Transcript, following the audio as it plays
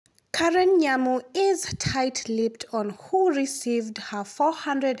Karen Nyamu is tight-lipped on who received her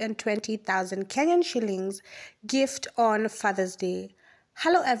 420,000 Kenyan shillings gift on Father's Day.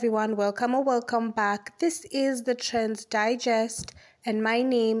 Hello everyone, welcome or welcome back. This is the Trends Digest and my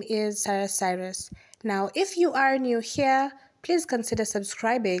name is Sarah Cyrus. Now, if you are new here, please consider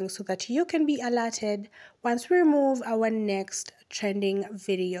subscribing so that you can be alerted once we remove our next trending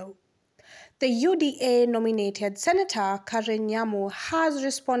video. The UDA-nominated Senator Karen Nyamu has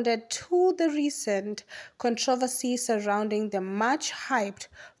responded to the recent controversy surrounding the much-hyped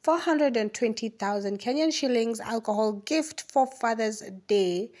 420,000 Kenyan shillings alcohol gift for Father's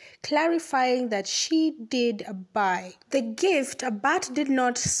Day, clarifying that she did buy the gift but did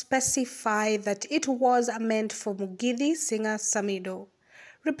not specify that it was meant for Mugithi singer Samido.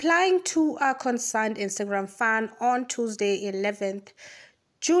 Replying to a concerned Instagram fan on Tuesday, 11th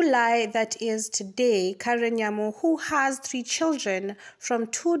July, that is today, Karen Nyamu, who has 3 children from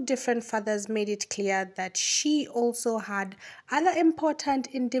 2 different fathers, made it clear that she also had other important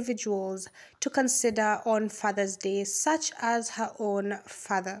individuals to consider on Father's Day, such as her own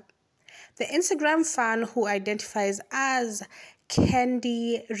father. The Instagram fan, who identifies as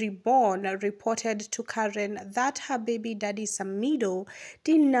Candy Reborn, reported to Karen that her baby daddy Samido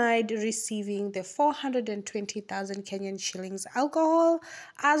denied receiving the 420,000 Kenyan shillings alcohol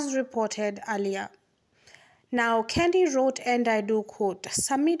as reported earlier. Now, Candy wrote, and I do quote,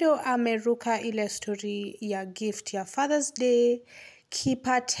 Samido ameruka ile story ya gift ya Father's Day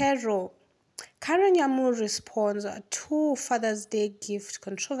kipatero. Karen Nyamu responds to Father's Day gift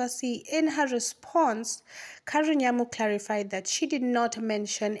controversy. In her response, Karen Nyamu clarified that she did not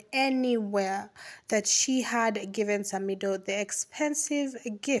mention anywhere that she had given Samido the expensive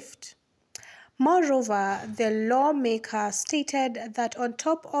gift. Moreover, the lawmaker stated that on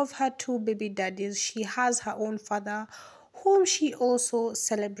top of her 2 baby daddies, she has her own father, whom she also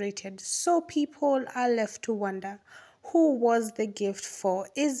celebrated. So people are left to wonder, who was the gift for?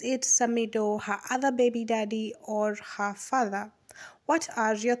 Is it Samido, her other baby daddy, or her father? What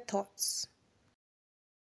are your thoughts?